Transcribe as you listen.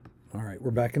All right,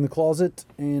 we're back in the closet,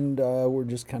 and we're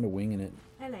just kind of winging it.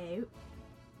 Hello.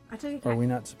 I took a cat. Are we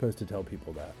not supposed to tell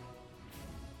people that?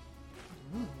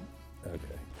 Okay.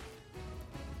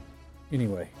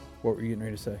 Anyway, what were you getting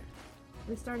ready to say?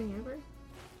 We're starting over?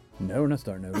 No, we're not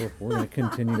starting over. We're going to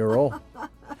continue to roll.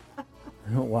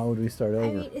 Why would we start over? I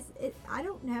mean, I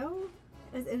don't know.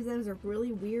 It was a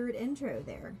really weird intro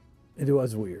there. It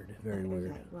was weird. Very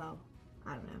weird. Okay, well,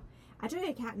 I don't know. I took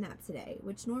a cat nap today,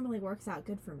 which normally works out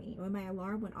good for me. When my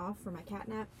alarm went off for my cat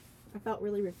nap, I felt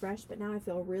really refreshed, but now I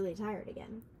feel really tired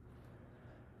again.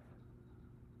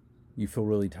 You feel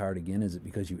really tired again? Is it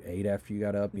because you ate after you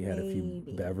got up? You had a few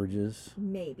beverages?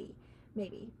 Maybe.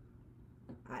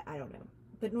 I don't know.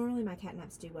 But normally my cat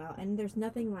naps do well, and there's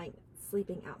nothing like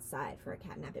sleeping outside for a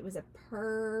cat nap. It was a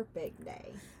perfect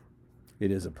day.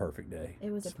 It is a perfect day. It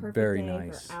was a perfect very day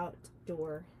nice. for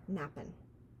outdoor napping.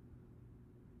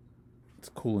 It's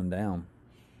cooling down.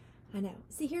 I know.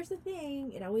 See, here's the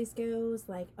thing. It always goes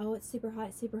like, oh, it's super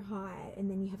hot, and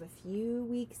then you have a few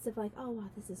weeks of like, oh, wow,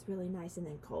 this is really nice, and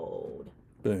then cold.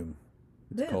 Boom.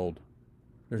 It's Boom. cold.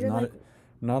 There's You're not like,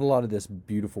 not a lot of this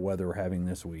beautiful weather we're having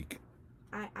this week.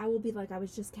 I will be like, I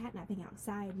was just catnapping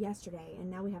outside yesterday, and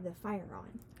now we have the fire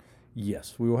on.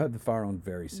 Yes, we will have the fire on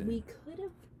very soon. We could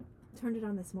have turned it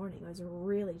on this morning. It was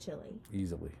really chilly.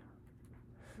 Easily.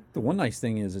 The one nice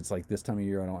thing is it's like this time of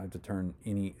year I don't have to turn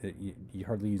any, you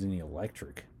hardly use any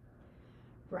electric.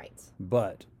 Right.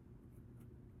 But,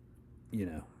 you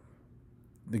know,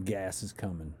 the gas is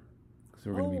coming. Because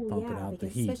we're going to be pumping out the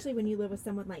heat. Especially when you live with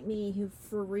someone like me who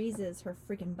freezes her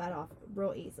freaking butt off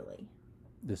real easily.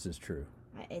 This is true.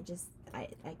 I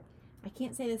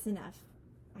can't say this enough.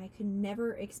 I could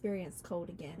never experience cold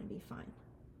again and be fine.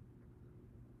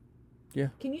 Yeah.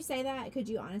 Can you say that? Could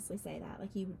you honestly say that? Like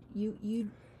you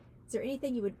is there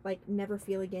anything you would like never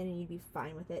feel again and you'd be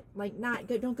fine with it? Like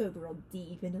don't go real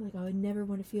deep into like, oh, I never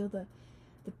want to feel the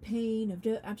pain of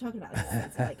I'm talking about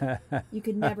that sense. Like you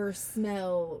could never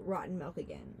smell rotten milk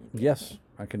again. Yes, okay.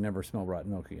 I could never smell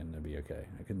rotten milk again and it'd be okay.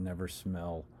 I could never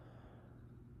smell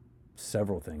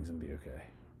several things and be okay.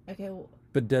 Okay. Well,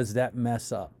 but does that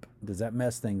mess up? Does that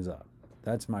mess things up?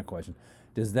 That's my question.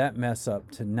 Does that mess up?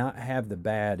 To not have the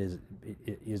bad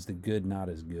is the good not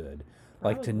as good?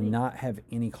 Probably. Like to not have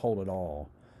any cold at all,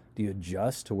 do you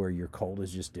adjust to where your cold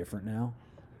is just different now?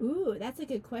 Ooh, that's a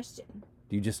good question.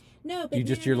 Do you just no,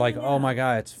 but you're like, no. Oh my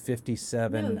God, it's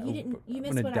 57. No, you didn't. You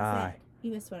missed what I said.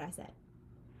 You missed what I said.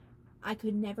 I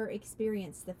could never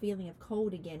experience the feeling of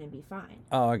cold again and be fine.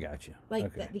 Oh, I got you. Like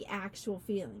okay. the actual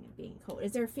feeling of being cold.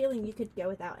 Is there a feeling you could go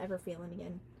without ever feeling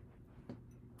again?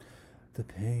 The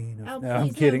pain of... Oh, no, I'm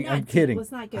kidding. I'm kidding.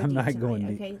 Let's not go I'm deep not tonight, going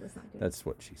deep. okay? Let's not go That's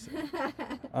what she said.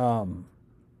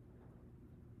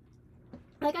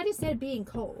 Like I just said, being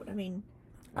cold. I mean...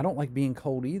 I don't like being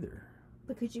cold either.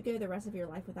 But could you go the rest of your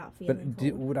life without feeling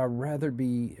cold? Would I rather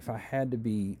be... If I had to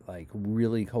be like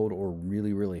really cold or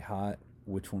really, really hot,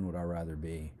 which one would I rather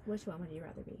be? Which one would you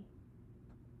rather be?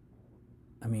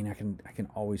 I mean, I can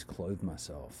always clothe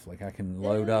myself. Like I can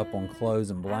load up on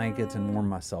clothes and blankets and warm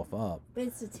myself up. But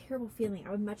it's a terrible feeling. I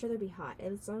would much rather be hot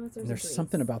as long as there's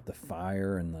something about the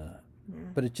fire and the... Yeah.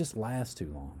 But it just lasts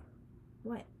too long.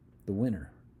 What? The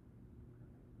winter.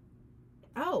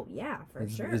 Oh, yeah, for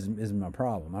sure. Is my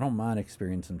problem. I don't mind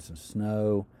experiencing some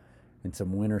snow and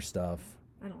some winter stuff.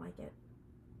 I don't like it.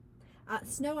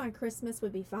 Snow on Christmas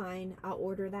would be fine. I'll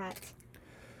order that.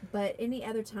 But any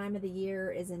other time of the year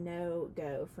is a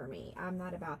no-go for me. I'm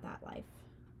not about that life.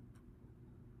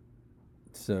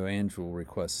 So Ange will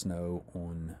request snow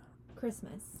on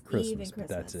Christmas. Eve and Christmas.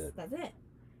 That's it. That's it.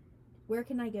 Where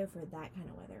can I go for that kind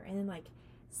of weather? And then like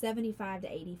 75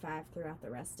 to 85 throughout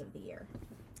the rest of the year.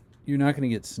 You're not going to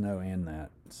get snow and that,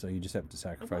 so you just have to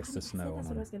sacrifice the snow. That's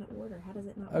what I was going to order. How does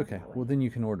it not work Okay, that way? well then you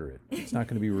can order it. It's not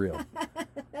going to be real.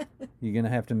 You're going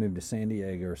to have to move to San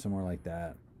Diego or somewhere like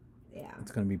that. Yeah.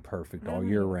 It's going to be perfect all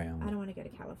year round. I don't want to go to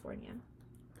California.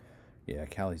 Yeah,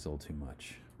 Cali's a little too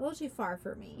much. A little too far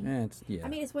for me. Yeah. I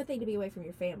mean, it's one thing to be away from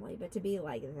your family, but to be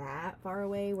like that far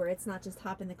away where it's not just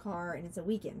hop in the car and it's a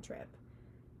weekend trip,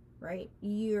 right?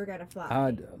 You're going to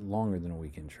fly. Longer than a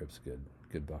weekend trip's good.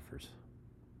 Good buffers.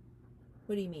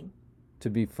 What do you mean? To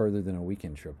be further than a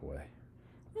weekend trip away.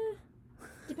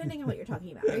 Depending on what you're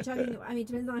talking about. Are you talking? I mean, it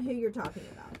depends on who you're talking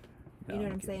about. You know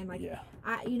what I'm saying? Like, yeah.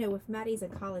 If Maddie's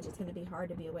in college, it's going to be hard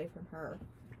to be away from her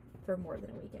for more than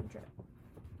a weekend trip.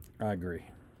 I agree.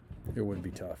 It would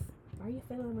be tough. Are you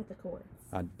fiddling with the cords?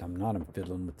 I'm not. I'm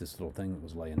fiddling with this little thing that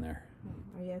was laying there.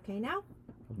 Are you okay now?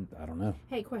 I don't know.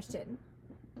 Hey, question.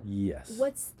 Yes.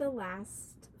 What's the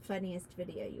last funniest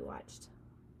video you watched?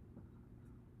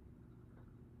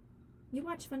 You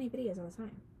watch funny videos all the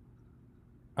time.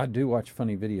 I do watch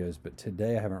funny videos, but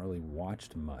today I haven't really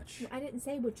watched much. I didn't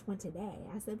say which one today.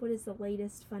 I said, what is the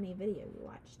latest funny video you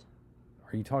watched?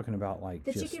 Are you talking about like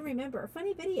That just you can remember. A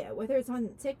funny video, whether it's on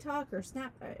TikTok or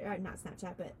not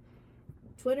Snapchat, but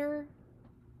Twitter.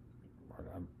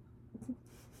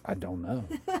 I don't know.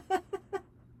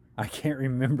 I can't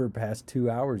remember past 2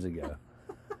 hours ago.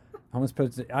 I'm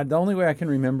supposed to. The only way I can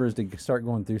remember is to start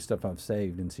going through stuff I've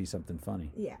saved and see something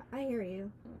funny. Yeah, I hear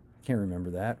you. Can't remember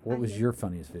that. What was your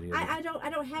funniest video? I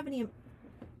don't have any.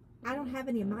 I don't have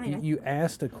any in mind. You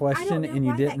asked a question know and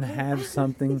you why that didn't came- have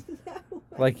something No.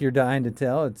 like you're dying to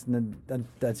tell.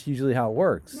 That's usually how it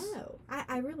works. No,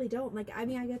 I really don't. Like, I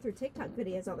mean, I go through TikTok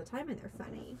videos all the time and they're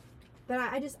funny. But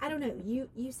I don't know.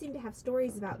 You seem to have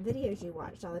stories about videos you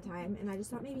watched all the time, and I just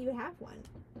thought maybe you would have one.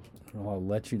 Well, I'll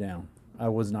let you down. I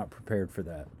was not prepared for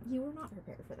that. You were not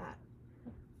prepared for that.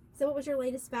 So what was your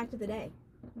latest fact of the day?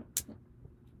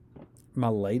 My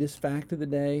latest fact of the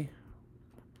day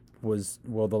was,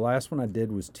 well, the last one I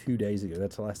did was 2 days ago.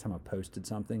 That's the last time I posted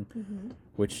something,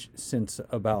 which since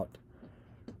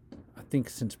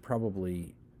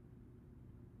probably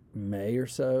May or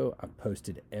so, I've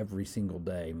posted every single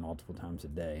day, multiple times a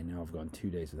day. And now I've gone 2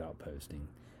 days without posting.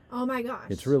 Oh my gosh.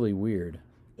 It's really weird.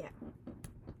 Yeah.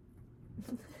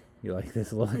 You like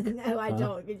this look? No, I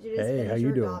don't. Could you just Hey, finish how you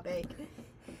your doing? topic?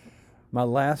 My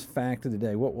last fact of the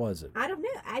day, what was it? I don't know.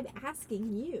 I'm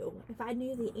asking you. If I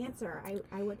knew the answer,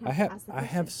 I wouldn't I have have to ask the I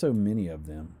question. have so many of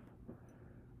them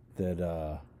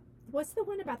that What's the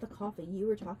one about the coffee you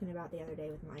were talking about the other day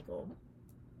with Michael?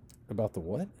 about the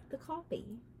what? The coffee.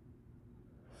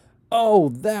 Oh,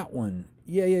 that one.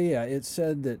 Yeah. It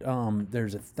said that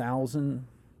there's 1,000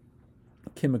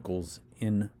 chemicals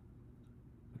in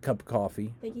a cup of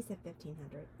coffee. I think he said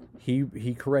 1,500.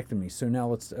 He corrected me. So now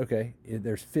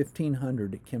there's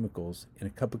 1,500 chemicals in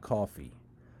a cup of coffee.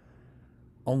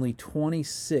 Only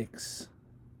 26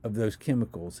 of those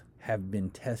chemicals have been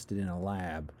tested in a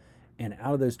lab, and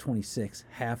out of those 26,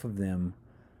 half of them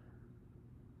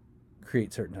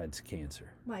create certain types of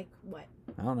cancer. Like what?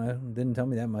 I don't know. Didn't tell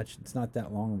me that much. It's not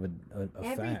that long of a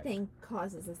fact. Everything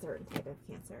causes a certain type of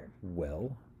cancer.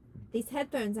 Well, These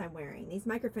headphones I'm wearing, these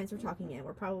microphones we're talking in,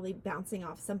 we're probably bouncing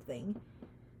off something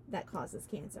that causes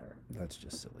cancer. that's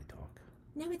just silly talk.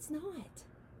 No, it's not.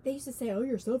 They used to say, "Oh,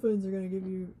 your cell phones are going to give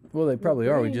you." Well, they probably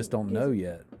are. We brain just don't gives- know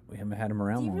yet. We haven't had them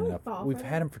around Do you long really enough. fall We've for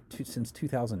had that? them since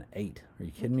 2008. Are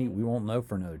you kidding me? Okay. We won't know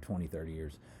for another 20, 30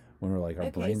 years when we're like our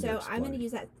Okay, brains so are I'm going to exploding.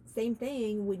 use that same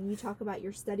thing when you talk about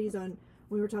your studies on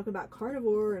when we were talking about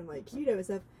carnivore and like keto and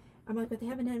stuff. I'm like, but they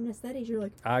haven't had enough studies. You're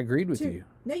like, I agreed with "Two." you.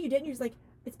 No, you didn't. You're just like,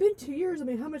 it's been 2 years. I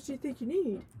mean, how much do you think you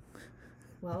need?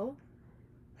 Well,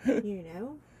 you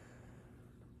know,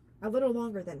 a little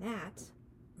longer than that.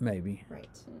 Maybe.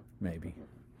 Right. Maybe.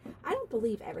 I don't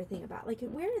believe everything about, like,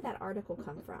 where did that article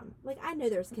come from? Like, I know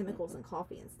there's chemicals in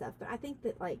coffee and stuff, but I think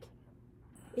that, like,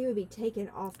 it would be taken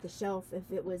off the shelf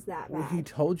if it was that Well, bad. he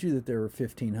told you that there were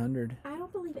 1,500. I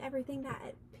don't believe everything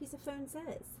that piece of phone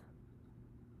says.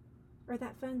 Or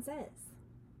that phone says.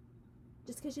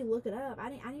 Just because you look it up, I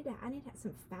need to have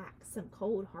some facts, some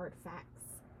cold, hard facts.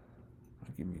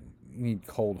 You need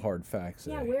cold, hard facts.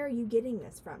 Yeah, eh? where are you getting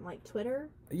this from? Like Twitter?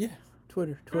 Yeah,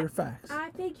 Twitter facts.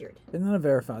 I figured. And then I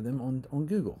verified them on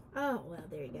Google Oh, well,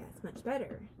 there you go. It's much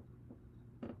better.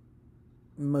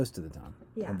 most of the time.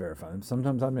 Yeah. I verify them.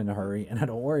 Sometimes I'm in a hurry and I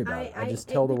don't worry about it. I just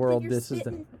and tell the then world you're this is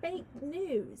the spitting fake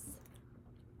news.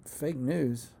 fake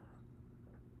news.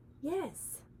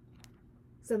 Yes.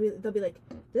 So they'll be like,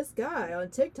 this guy on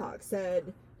TikTok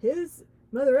said his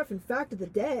mother effing fact of the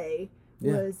day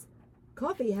Yeah. was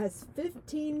coffee has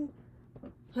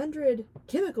 1,500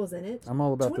 chemicals in it. I'm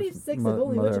all about 26 the of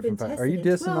only which have been fact. Are you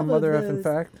tested, and dissing on 12 mother of effing those-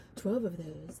 fact? 12 of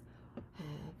those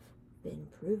have been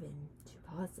proven to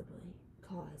possibly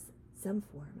cause some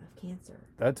form of cancer.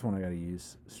 That's one I got to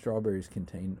use. Strawberries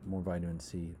contain more vitamin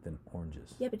C than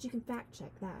oranges. Yeah, but you can fact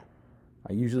check that.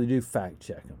 I usually do fact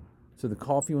check them. So the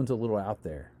coffee one's a little out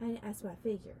there, That's what I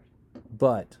figured.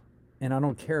 and I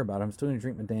don't care about it. I'm still gonna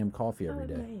drink my damn coffee every I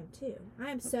day. am too. I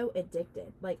am so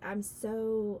addicted. Like, I'm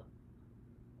so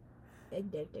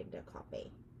addicted to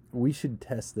coffee. We should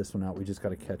test this one out. We just got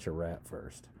to catch a rat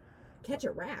first. Catch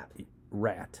a wrap.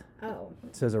 Rat. Oh,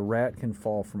 It says a rat can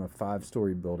fall from a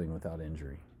 5-story building without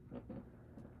injury.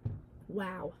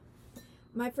 wow.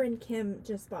 My friend Kim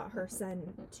just bought her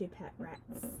son 2 pet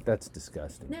rats. That's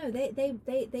disgusting. No,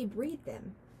 they breed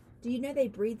them. Do you know they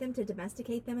breed them to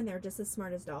domesticate them and they're just as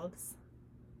smart as dogs?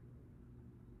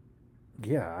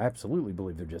 Yeah, I absolutely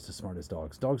believe they're just as smart as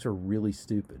dogs. Dogs are really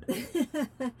stupid.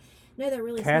 No, they're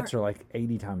really Cats smart. are like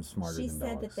 80 times smarter She than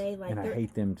said dogs. that they, like, and I they're-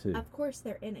 hate them too. Of course,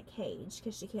 they're in a cage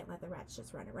because she can't let the rats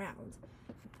just run around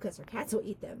because her cats will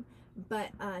eat them. But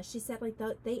she said, like,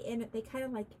 they kind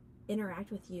of like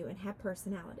interact with you and have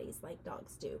personalities like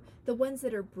dogs do. The ones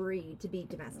that are bred to be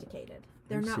domesticated.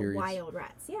 They're you not serious? wild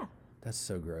rats. Yeah, That's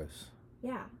so gross.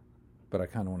 yeah. But I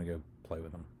kind of want to go play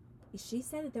with them. She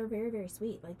said that they're very, very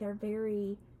sweet. Like, they're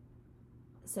very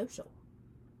social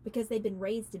because they've been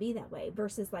raised to be that way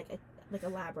versus like a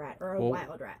lab rat or a Well,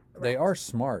 wild rat. They are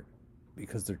smart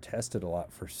because they're tested a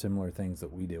lot for similar things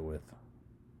that we deal with.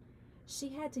 She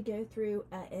had to go through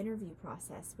an interview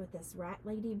process with this rat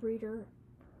lady breeder,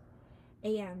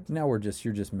 and Now you're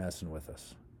just messing with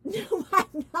us. no,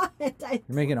 I'm not. You're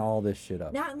making all this shit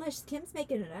up. Not unless Kim's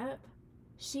making it up.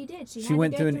 She did. She She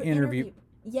went had to to go an through interview.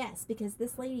 Yes, because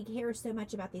this lady cares so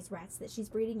much about these rats that she's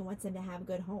breeding and wants them to have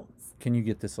good homes. Can you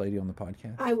get this lady on the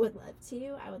podcast? I would love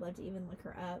to. I would love to even look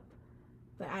her up,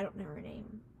 but I don't know her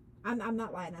name. I'm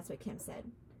not lying. That's what Kim said,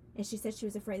 and she said she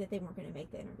was afraid that they weren't going to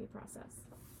make the interview process.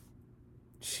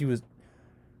 She was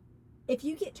If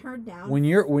you get turned down, when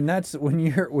you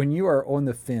are on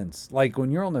the fence, like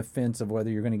when you're on the fence of whether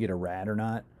you're going to get a rat or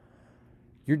not,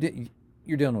 you're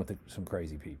dealing with some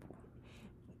crazy people.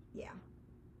 yeah,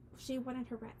 she wanted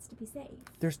her rats to be safe.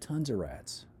 There's tons of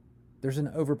rats. There's an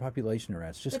overpopulation of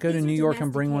rats. Just But go to these are New York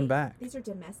and bring one domesticated. back. These are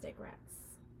domestic rats.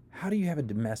 How do you have a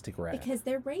domestic rat? Because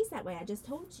they're raised that way. I just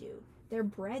told you. They're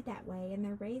bred that way and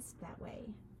they're raised that way.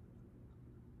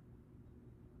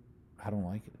 I don't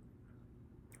like it.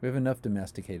 We have enough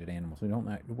domesticated animals. We don't.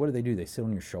 What do? They sit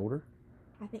on your shoulder?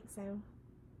 I think so.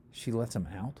 She lets them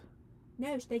out,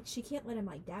 No, she can't let them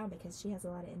like down because she has a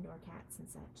lot of indoor cats and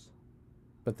such.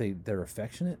 but they're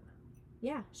affectionate.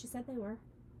 Yeah, she said they were.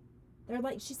 They're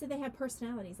like, she said they have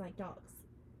personalities like dogs.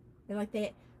 They're like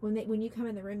when you come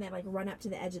in the room, they like run up to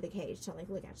the edge of the cage to like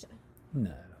look at you.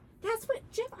 No, That's what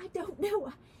Jeff. I don't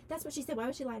know. That's what she said. Why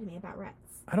would she lie to me about rats?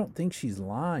 I don't think she's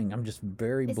lying. I'm just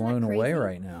very Isn't that blown away crazy?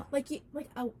 right now. Like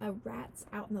a rat's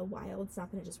out in the wild. It's not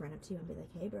gonna just run up to you and be like,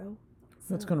 "Hey, bro,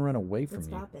 What's going to run away from what's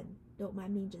you? poppin'? Don't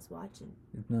mind me just watching.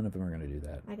 None of them are going to do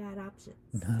that. I got options."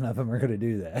 None of them are going to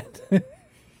do that.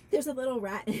 There's a little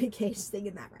rat in a cage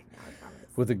singing that right now. I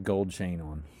promise. With a gold chain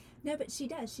on. No, but she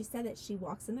does. She said that she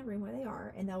walks in the room where they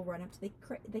are, and they'll run up to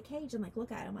the cage and like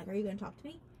look at him. Like, "Are you gonna talk to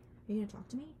me? Are you gonna talk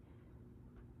to me?"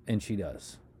 And she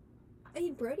does. I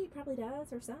mean, Brody probably does,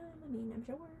 her son. I mean, I'm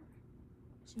sure.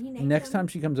 He named Next them. time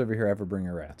she comes over here, have her bring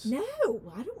her rats. No,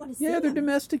 I don't want to see Yeah, them. they're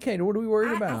domesticated. What are we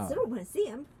worried I about? still don't want to see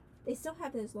them. They still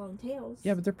have those long tails.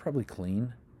 Yeah, but they're probably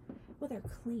clean. Well, they're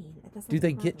clean. That's not Do the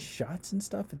they get problem. shots and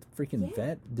stuff at the freaking Yeah.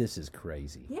 vet? This is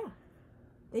crazy. Yeah,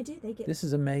 they do. They get. This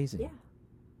is amazing. Yeah.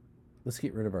 Let's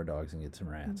get rid of our dogs and get some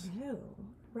rats. No,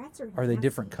 rats are. Are they nasty.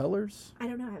 different colors? I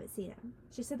don't know. I haven't seen them.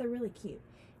 She said they're really cute.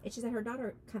 And she said her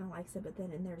daughter kind of likes it, but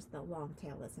then there's the long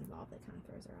tail that's involved that kind of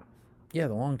throws her off. Yeah,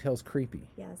 the long tail's creepy.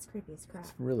 Yeah, it's creepy as crap.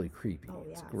 It's really creepy. Oh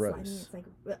yeah, It's slimy. gross. It's like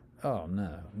ugh. Oh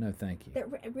no, thank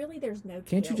you. Really, there's no.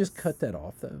 Can't you just tails. cut that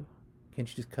off though? Can't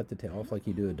you just cut the tail off like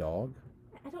you do a dog?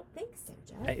 I don't think so,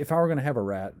 Jeff. If I were gonna have a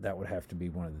rat, that would have to be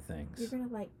one of the You're things. gonna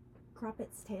like crop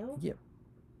its tail. Yep.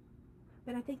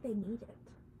 But I think they need it.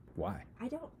 Why? I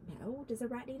don't know. Does a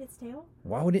rat need its tail?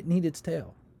 Why would it need its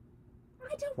tail?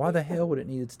 I don't. Why the know. hell would it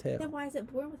need its Then tail? why is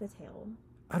it born with a tail?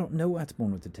 I don't know why it's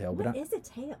born with the tail, What but is a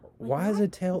tail? Like, why is a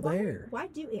tail why- there? Why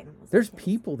do animals? there's have tails?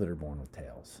 people that are born with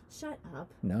tails. Shut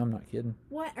up. No, I'm not kidding.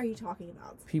 What are you talking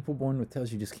about? People born with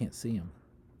tails, you just can't see them.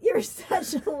 You're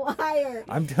such a liar.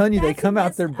 I'm telling you, they That's a come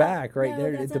out their messed up- back right no,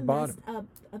 there that's at the a bottom.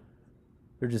 messed up-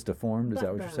 They're just deformed. Is that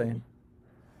butt what you're bone. saying?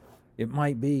 It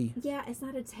might be. Yeah, it's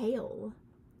not a tail.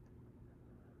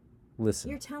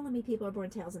 Listen, You're telling me people are born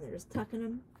tails and they're just tucking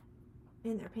them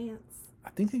in their pants.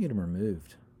 I think they get them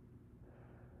removed.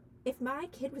 If my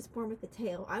kid was born with a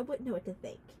tail, I wouldn't know what to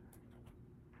think.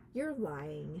 You're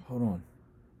lying. Hold on.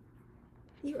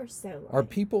 You are so lying. Are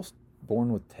people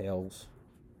born with tails?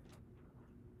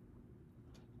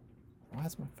 Why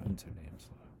is my phone so damn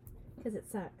slow? Because it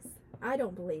sucks. I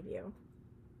don't believe you.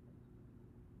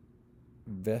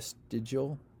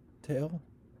 Vestigial tail?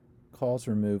 Cause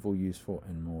removal useful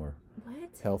and more.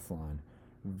 What? Healthline.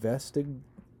 Vestigial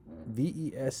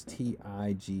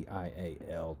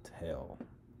tail.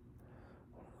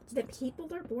 That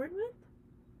people are born with?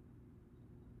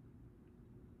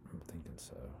 I'm thinking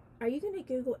so. Are you going to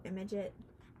Google image it?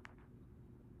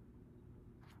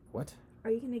 What?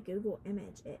 Are you going to Google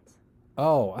image it?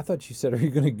 Oh, I thought you said, are you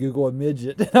going to Google a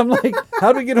midget? I'm like,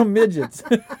 how do we get on midgets?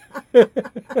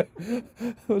 I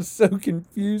was so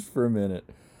confused for a minute.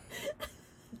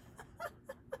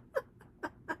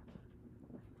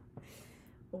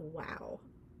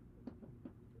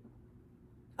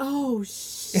 Oh,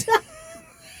 shit.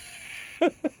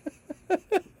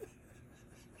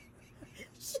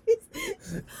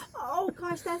 Oh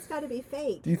gosh, that's got to be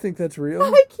fake. Do you think that's real?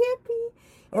 Oh, it can't be.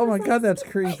 Oh my God, that's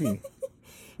creepy.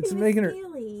 It's It was making her.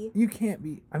 scaly. You can't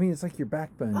be. I mean, it's like your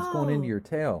backbone's going into Oh, your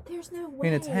tail. There's no I way.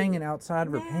 mean, it's hanging outside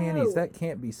of her panties. No. That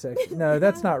can't be sexy. No,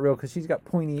 that's not real because she's got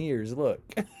pointy ears. Look.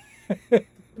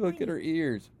 Look at her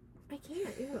ears. I can't.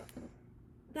 Ew.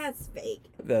 That's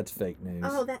fake. That's fake news.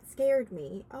 Oh, that scared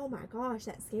me. Oh my gosh,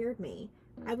 that scared me.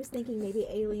 I was thinking maybe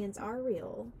aliens are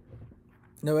real.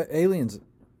 No, aliens.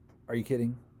 Are you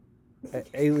kidding?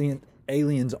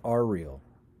 Aliens are real.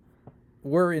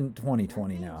 We're in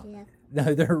 2020 now. Yeah.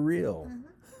 No, they're real.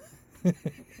 You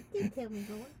tell me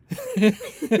more.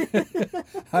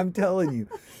 I'm telling you.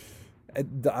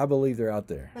 I believe they're out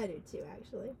there. I do too,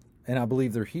 actually. And I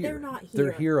believe they're here. They're not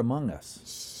They're here. here among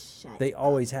us. Shut They up.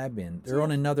 always have been. They're on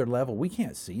Jeff. another level. We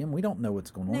can't see them. We don't know what's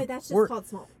going on. No, that's just We're- called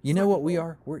small. You know smart what we people.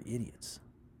 are? We're idiots.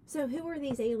 So who are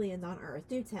these aliens on Earth?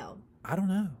 Do tell. I don't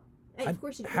know. Hey, of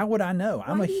course you How would I know?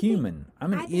 I'm Why a do you think- human.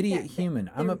 I'm I an think idiot that human.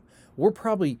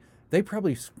 they're- They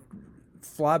probably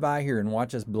fly by here and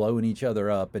watch us blowing each other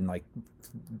up and like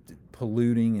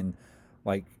polluting and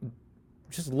like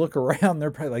just look around.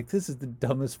 They're probably like, this is the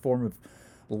dumbest form of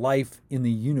life in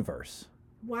the universe.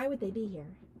 Why would they be here?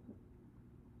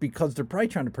 Because they're probably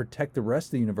trying to protect the rest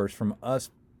of the universe from us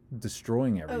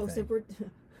destroying everything. Oh, so we're.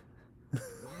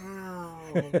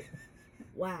 Wow.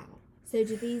 Wow. So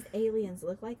do these aliens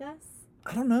look like us?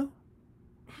 I don't know.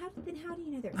 How do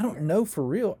you know they're I don't here? know for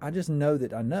real. I just know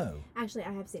that I know. Actually,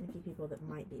 I have seen a few people that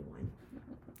might be one.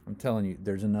 I'm telling you,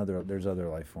 there's other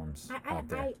life forms out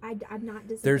there. I'm not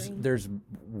disagreeing. There's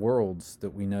worlds that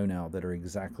we know now that are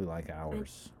exactly like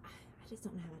ours. I just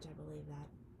don't know how much I believe that.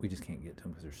 We just can't get to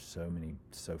them because there's so many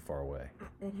so far away.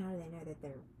 Then how do they know that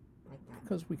they're like that?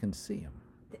 Because we can see them,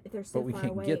 If they're so but we far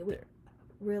can't away. get there.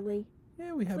 Really?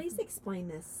 Yeah, we have. Please explain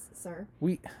this, sir.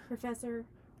 Professor.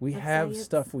 We of have science.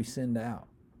 stuff we send out,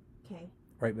 Okay.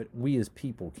 right? But we as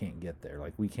people can't get there.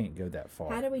 Like we can't go that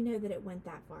far How do we know that it went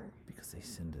that far? because they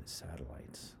send it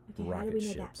satellites, Okay, how do rocket we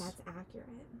know ships. that that's accurate?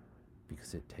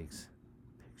 Because it takes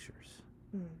pictures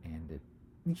Mm. and it.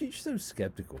 You're so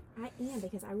skeptical. I am,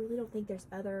 because I really don't think there's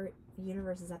other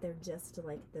universes out there just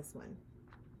like this one.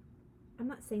 I'm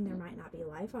not saying there might not be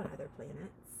life on other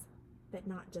planets, but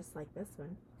not just like this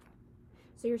one.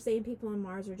 So you're saying people on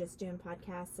Mars are just doing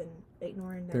podcasts and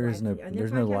ignoring their There is no life? and their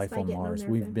there's no podcasts life by on getting Mars. their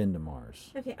We've phone? been to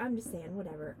Mars. Okay, I'm just saying,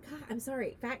 whatever. God, I'm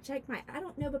sorry. Fact check my. I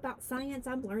don't know about science.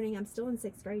 I'm learning. I'm still in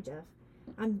 6th grade, Jeff.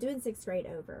 I'm doing 6th grade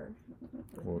over.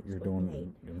 Well, you're with doing.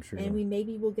 Nate. I'm sure. And you're we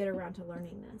maybe will get around to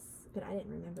learning this, but I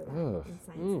didn't remember that Ugh. in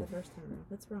science Ooh. the first time around.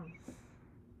 What's wrong?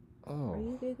 Oh. Are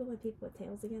you Googling people with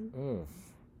tails again? Ugh.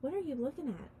 What are you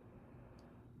looking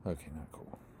at? Okay, not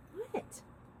cool. What?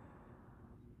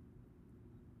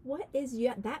 What is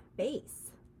that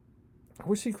face? I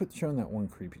wish he quit showing that one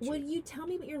creepy chick. Would you tell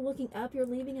me what you're looking up? You're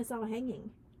leaving us all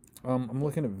hanging. I'm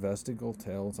looking at vestigial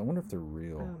tails. I wonder if they're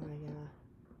real. Oh my god.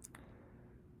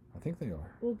 I think they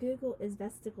are. Well, Google, is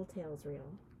vestigial tails real?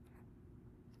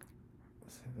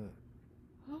 See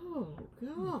that? Oh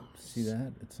gosh. See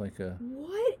that? It's like a.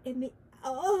 What in the?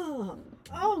 Oh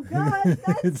god,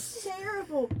 that's It's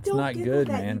terrible. Don't not Google good,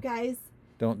 that, man. you guys.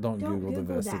 Don't Don't Google the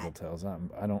Google vestigial that. tails.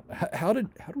 I don't. How did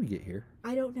we get here?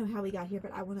 I don't know how we got here,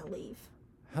 but I want to leave.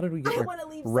 How did we get I here? want to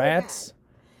leave. So Rats bad.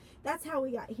 That's how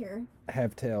we got here.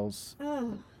 have tails,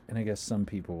 Oh, and I guess some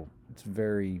people. It's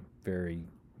very very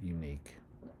unique.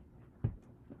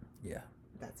 Yeah.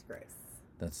 that's gross.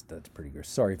 That's pretty gross.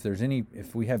 Sorry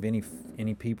if we have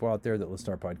any people out there that listen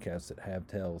to our podcast that have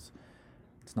tails,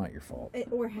 it's not your fault.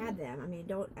 Or had them. I mean,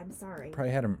 don't. I'm sorry.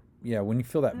 Probably had them. Yeah, when you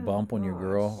feel that Oh, bump on your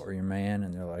girl gosh. or your man,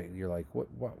 and you're like, what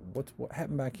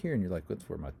happened back here? And you're like, that's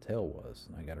where my tail was,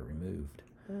 and I got it removed.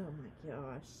 Oh my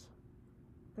gosh,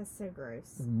 that's so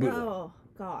gross. Blech. Oh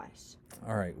gosh.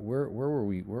 All right, where were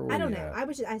we? Where were I don't we know. at? I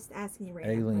was just asking you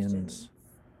random Aliens. questions.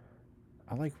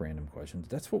 I like random questions.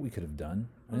 That's what we could have done.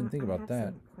 I didn't think I about have that.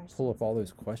 some questions. Pull up all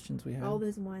those questions we have. All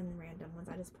those random ones.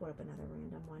 I just pulled up another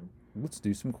random one. Let's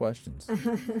do some questions.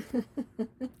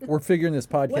 We're figuring this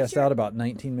podcast out about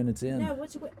 19 minutes in.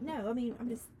 No, I mean, I'm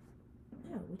just.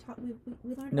 No,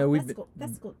 we learned No, about we've been-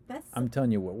 vestigial I'm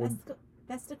telling you what,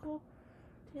 vestigial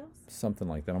tails. something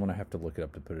like that. I'm gonna have to look it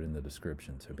up to put it in the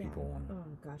description so Yeah. people want. Oh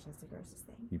gosh, that's the grossest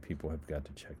thing. You people have got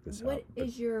to check this What out. but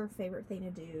is your favorite thing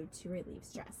to do to relieve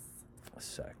stress?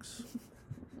 sex?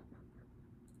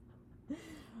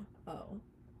 Oh,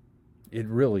 It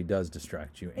really does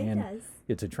distract you, it and does.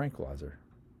 it's a tranquilizer.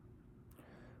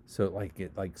 So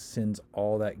it sends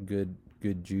all that good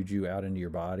juju out into your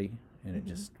body, and it Mhm.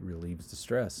 just relieves the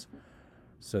stress.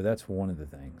 So that's one of the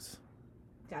things.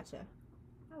 Gotcha.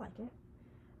 I like it.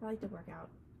 I like to work out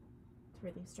to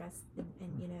relieve stress,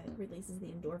 and you know, it releases the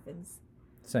endorphins.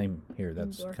 Same here.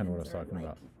 That's kind of what I was Endorphins are talking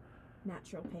about.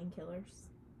 Natural painkillers.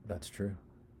 That's true.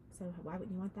 So why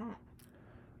wouldn't you want that?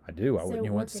 I do. Why So wouldn't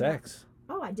you want working out- sex?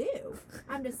 Oh, I do.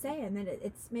 I'm just saying that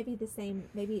it's maybe the same.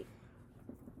 Maybe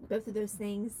both of those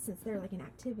things, since they're like an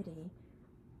activity,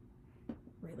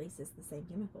 releases the same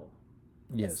chemical.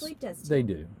 But Yes. sleep does too. They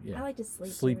do. Yeah. I like to sleep.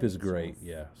 to Sleep is relieve great. stress.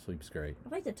 Yeah. Sleep's great. I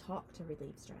like to talk to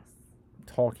relieve stress.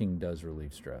 Talking does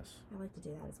relieve stress. I like to do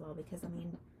that as well because, I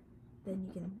mean, then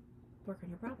you can work on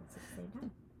your problems at the same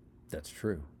time. That's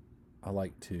true. I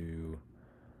like to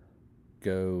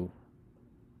go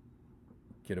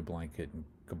get a blanket and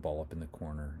go ball up in the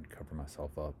corner and cover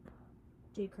myself up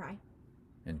Do you cry?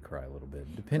 and cry a little bit,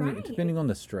 Crying depending on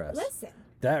the stress. Listen,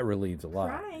 That relieves a lot.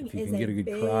 crying If you is can get a good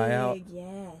big, cry out,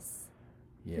 yes.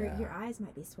 yeah, Your eyes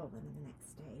might be swollen in the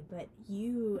next day, but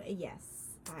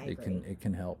yes, I agree. it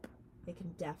can help It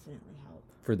can definitely help.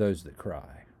 for those that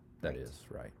cry. That Right. is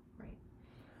right. Right.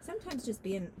 Sometimes just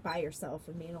being by yourself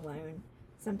and being alone.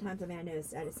 Sometimes, I mean, I know I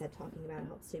just said talking about it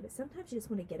helps too, but sometimes you just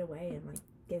want to get away and like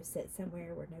go sit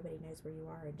somewhere where nobody knows where you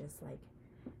are and just like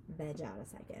veg out a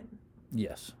second.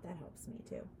 Yes, That helps me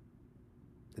too.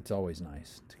 it's always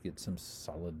nice to get some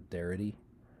solidarity,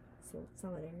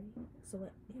 Solidarity.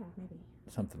 Yeah, maybe.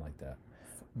 something like that.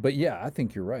 But yeah, I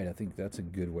think you're right. I think that's a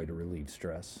good way to relieve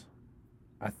stress.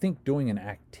 I think doing an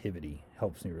activity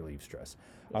helps me relieve stress.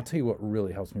 Yeah. I'll tell you what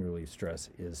really helps me relieve stress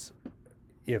is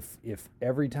if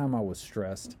every time I was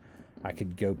stressed, I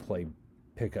could go play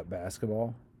pickup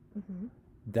basketball. Mm-hmm.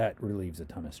 That relieves a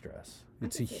ton of stress. I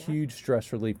It's a can see that. huge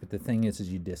stress relief, but the thing is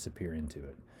you disappear into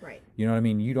it. Right. You know what I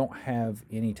mean? You don't have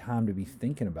any time to be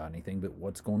thinking about anything but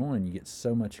what's going on, and you get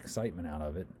so much excitement out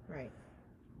of it. Right.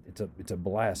 It's a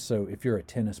blast. So if you're a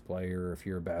tennis player, if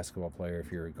you're a basketball player,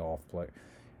 if you're a golf player,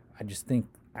 I just think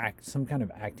some kind of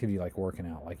activity like working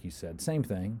out, like you said, same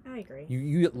thing. I agree.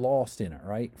 You get lost in it,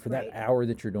 right? For that Right. hour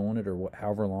that you're doing it, or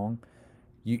however long,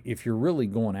 if you're really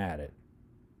going at it,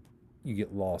 you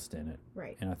get lost in it.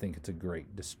 Right. And I think it's a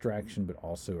great distraction, but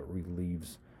also it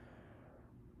relieves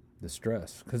the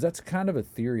stress. Because that's kind of a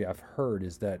theory I've heard,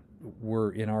 is that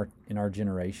we're in our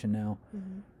generation now,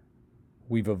 Mm-hmm.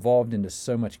 we've evolved into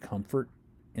so much comfort,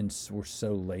 and we're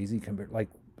so lazy compared, like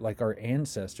our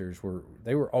ancestors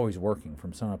they were always working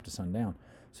from sun up to sundown,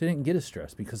 so they didn't get as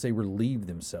stressed because they relieved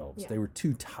themselves. Yeah. They were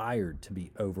too tired to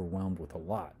be overwhelmed with a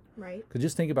lot. Right. Because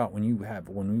just think about when you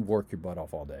work your butt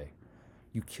off all day,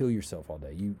 you kill yourself all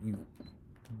day.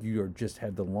 You are just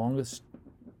had the longest,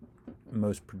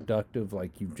 most productive.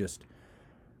 Like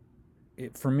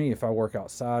for me, if I work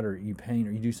outside or you paint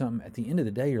or you do something, at the end of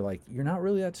the day, you're not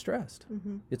really that stressed.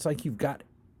 Mm-hmm. It's like you've got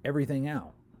everything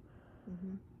out,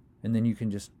 Mm-hmm. and then you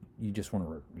just want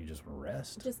to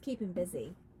rest. Just keep him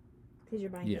busy, because you're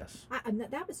buying. Yes.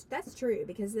 That's true,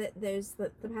 because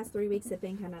the past 3 weeks have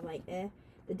been kind of like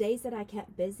The days that I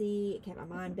kept busy, kept my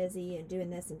mind busy and doing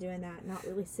this and doing that, not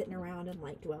really sitting around and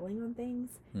like dwelling on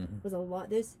things, was a lot.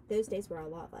 Those days were a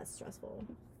lot less stressful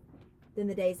than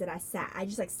the days that I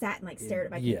just like sat and like stared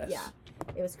at my Yes. Yeah,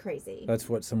 it was crazy. That's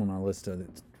what someone on a list of,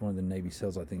 it's one of the Navy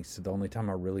SEALs, I think, said the only time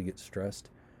I really get stressed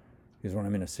is when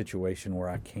I'm in a situation where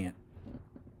I can't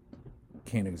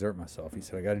exert myself. He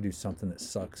said, I got to do something that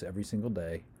sucks every single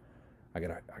day. I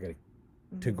got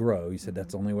to grow. He said,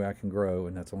 that's the only way I can grow,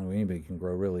 and that's the only way anybody can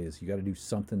grow, really, is you got to do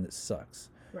something that sucks.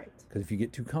 Right. Because if you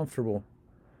get too comfortable,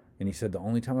 and he said the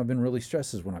only time I've been really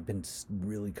stressed is when I've been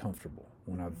really comfortable,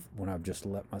 when I've just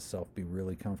let myself be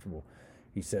really comfortable.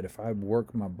 He said if I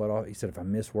work my butt off, he said if I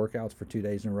miss workouts for 2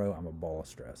 days in a row, I'm a ball of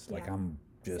stress. Yeah. Like I'm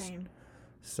just, Same.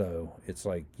 so it's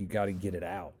like you got to get it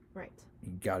out. Right.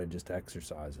 You got to just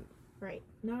exercise it. Right.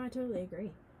 No, I totally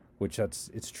agree. Which it's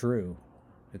true.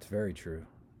 It's very true.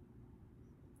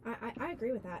 I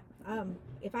agree with that.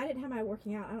 If I didn't have my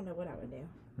working out, I don't know what I would do.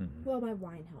 Mm-hmm. Well, my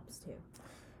wine helps too.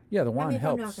 Yeah, the wine I mean,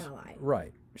 helps. I'm not gonna lie.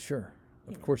 Right. Sure.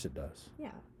 Of Yeah. course it does.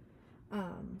 Yeah.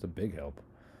 It's a big help.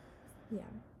 Yeah.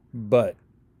 But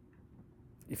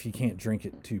if you can't drink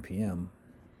at 2 p.m.,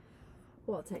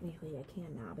 Well, technically I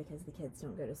can now because the kids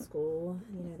don't go to school.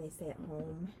 You know, they stay at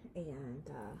home, and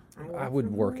I would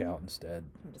from work home. out instead.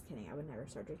 I'm just kidding. I would never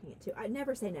start drinking it too. I'd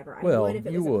never say never. I Well, would if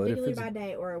it you was would a if particularly it's a- bad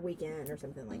day or a weekend or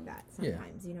something like that. Yeah.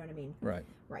 Sometimes, you know what I mean? Right.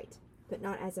 Right. But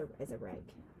not as a reg.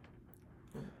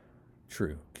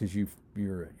 True, because you're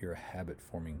a habit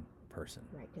forming person.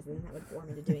 Right, because then that would form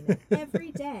into doing that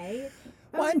every day.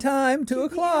 Wine time, 2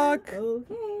 o'clock.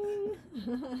 Okay.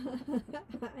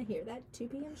 I hear that 2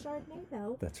 p.m. Chardonnay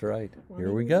bell. That's right. Well, Here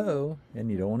we maybe go.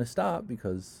 And you don't want to stop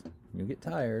because you'll get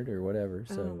tired or whatever.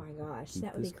 So oh my gosh, keep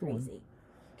that would be this going. crazy.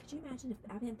 Could you imagine if,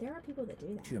 I mean, there are people that do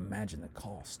that. Could you imagine the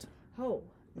cost? Oh,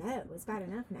 no, it's bad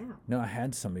enough now. No, I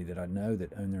had somebody that I know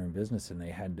that owned their own business, and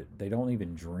they don't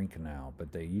even drink now,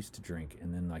 but they used to drink,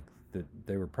 and then like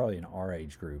they were probably in our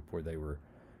age group where they were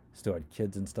still had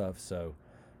kids and stuff, so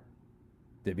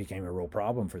it became a real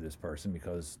problem for this person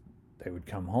because they would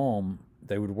come home,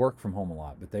 they would work from home a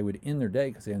lot, but they would end their day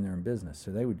because they own their own business,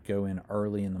 so they would go in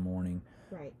early in the morning,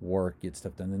 Right. work, get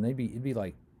stuff done, then it'd be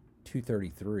like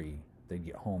 2:33, they'd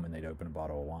get home and they'd open a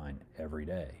bottle of wine every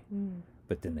day,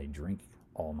 but then they drink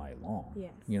all night long.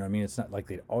 Yes. You know what I mean? It's not like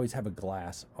they'd always have a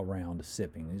glass around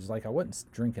sipping. It's like I wasn't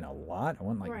drinking a lot. I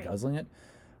wasn't like Right. guzzling it.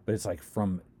 But it's like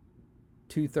from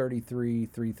 2:33,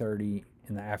 3:30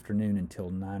 in the afternoon until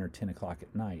 9 or 10 o'clock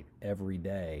at night every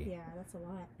day. Yeah, that's a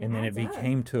lot. And then it adds up.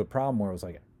 became to a problem where I was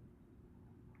like,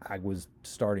 I was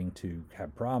starting to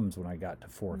have problems when I got to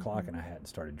 4 o'clock and I hadn't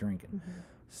started drinking.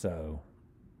 So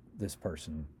this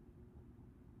person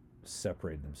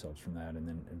separated themselves from that, and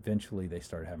then eventually they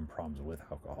started having problems with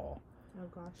alcohol, Oh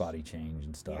gosh. body change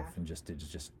and stuff, Yeah. and it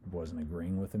just wasn't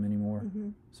agreeing with them anymore.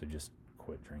 Mhm. So just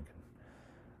quit drinking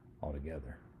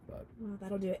altogether. But Well,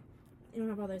 that'll do it. You don't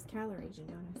have all those calories, you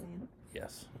know what I'm saying?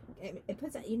 yes, It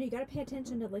puts, you know, you got to pay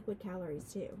attention to liquid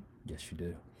calories too. yes you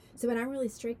do. So when I'm really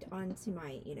strict onto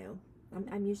my, you know,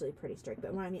 I'm usually pretty strict,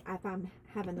 but when if I'm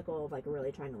having the goal of like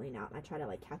really trying to lean out, and I try to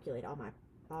like calculate all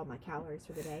my calories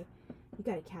for the day, you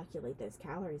got to calculate those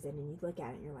calories in, and you look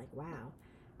at it and you're like, wow,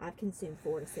 I've consumed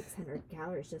 400 to 600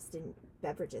 calories just in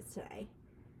beverages today.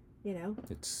 You know?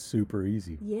 It's super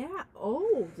easy. Yeah.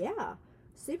 Oh, yeah.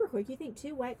 Super quick. You think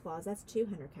 2 White Claws, that's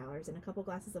 200 calories, and a couple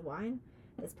glasses of wine,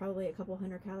 that's probably a couple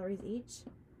hundred calories each.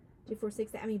 2, 4,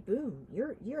 6. I mean, boom,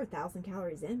 you're 1,000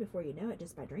 calories in before you know it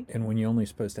just by drinking. And when you're only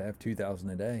supposed to have 2,000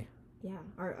 a day. Yeah.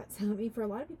 Or so, I mean, for a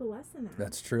lot of people, less than that.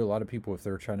 That's true. A lot of people, if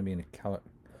they're trying to be in a Caloric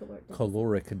deficit.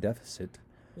 caloric deficit,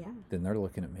 Yeah. then they're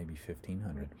looking at maybe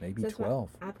 1,500, maybe So that's why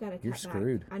 12. I've got to You're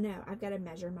screwed. I know. I've got to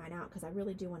measure mine out because I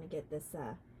really do want to get this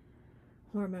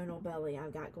hormonal belly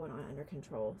I've got going on under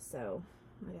control. So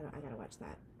I gotta watch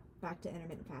that. Back to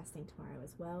intermittent fasting tomorrow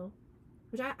as well,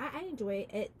 which I enjoy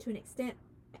it to an extent.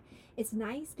 It's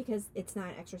nice because it's not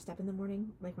an extra step in the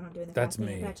morning, like when I'm doing the That's fasting.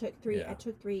 me. But I Yeah.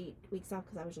 took 3 weeks off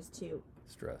because I was just too.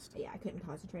 Stressed. Yeah, I couldn't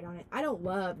concentrate on it. I don't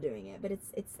love doing it, but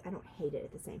it's I don't hate it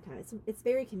at the same time. It's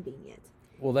very convenient.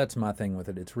 Well, that's my thing with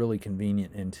it. It's really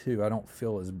convenient, and two, I don't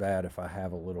feel as bad if I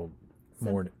have a little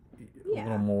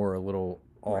more, a little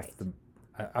off Right. the.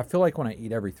 I feel like when I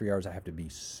eat every 3 hours, I have to be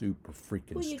super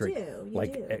freaking Well, you strict. do. You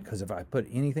Like, do. because if I put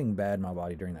anything bad in my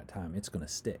body during that time, it's going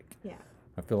to stick. Yeah.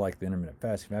 I feel like the intermittent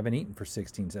fasting, if I've been eating for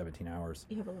 16, 17 hours,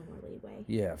 You have a little more leeway.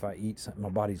 yeah, if I eat something, my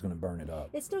body's going to burn it up.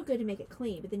 It's still good to make it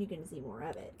clean, but then you're going to see more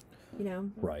of it. You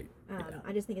know? Right. Yeah.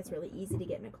 I just think it's really easy to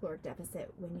get in a caloric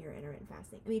deficit when you're intermittent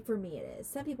fasting. I mean, for me it is.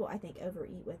 Some people, I think,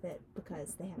 overeat with it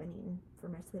because they haven't eaten for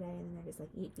most of the day, and then they're just like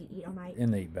eat all night.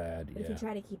 And they eat bad, But if you yeah.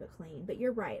 try to keep it clean. But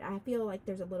you're right. I feel like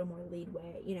there's a little more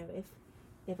leeway. You know,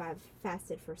 if I've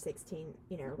fasted for 16,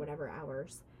 you know, or whatever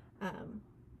hours,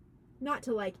 not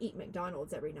to like eat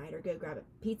McDonald's every night or go grab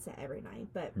a pizza every night,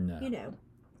 but No. you know,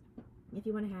 if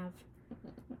you want to have,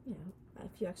 you know, a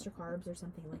few extra carbs or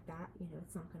something like that, you know,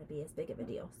 it's not going to be as big of a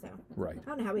deal. So Right. I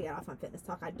don't know how we got off on fitness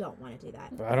talk. I don't want to do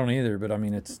that. I don't either, but I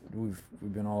mean, we've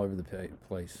been all over the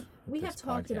place. with We have this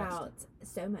talked podcast. about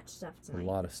so much stuff A tonight.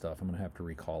 lot of stuff. I'm gonna have to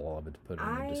recall all of it to put it in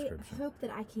the I description. hope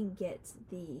that I can get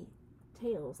the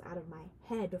tales out of my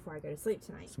head before I go to sleep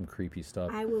tonight. Some creepy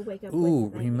stuff. I will wake up Ooh,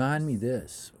 with remind me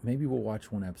nightmares. this. Maybe we'll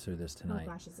watch one episode of this Oh tonight.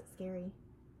 gosh, is it scary?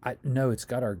 I no, it's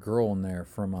got our girl in there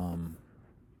from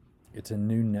it's a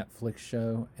new Netflix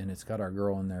show, and it's got our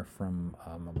girl in there from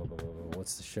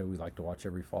what's the show we like to watch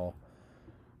every fall?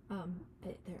 I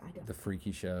don't. The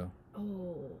Freaky Show.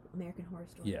 Oh, American Horror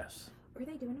Story. Yes. Are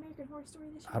they doing American Horror Story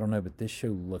this year? I don't know, but this show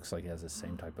looks like it has the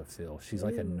same type of feel. She's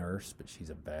like a Ooh. nurse, but she's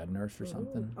a bad nurse or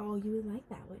something. Ooh. Oh, you would like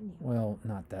that, wouldn't you? Well,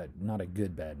 not a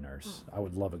good bad nurse. Oh. I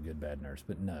would love a good bad nurse,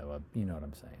 but no, you know what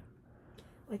I'm saying.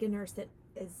 Like a nurse that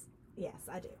is. Yes,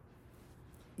 I do.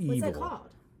 Evil. What's that called?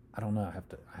 I don't know.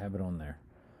 I have it on there.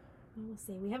 Well, we'll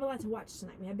see. We have a lot to watch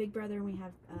tonight. We have Big Brother and we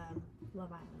have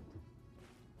Love Island.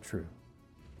 True.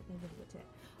 Maybe we'll get to it.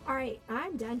 All right,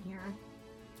 I'm done here.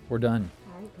 We're done.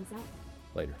 All right, peace out.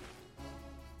 Later.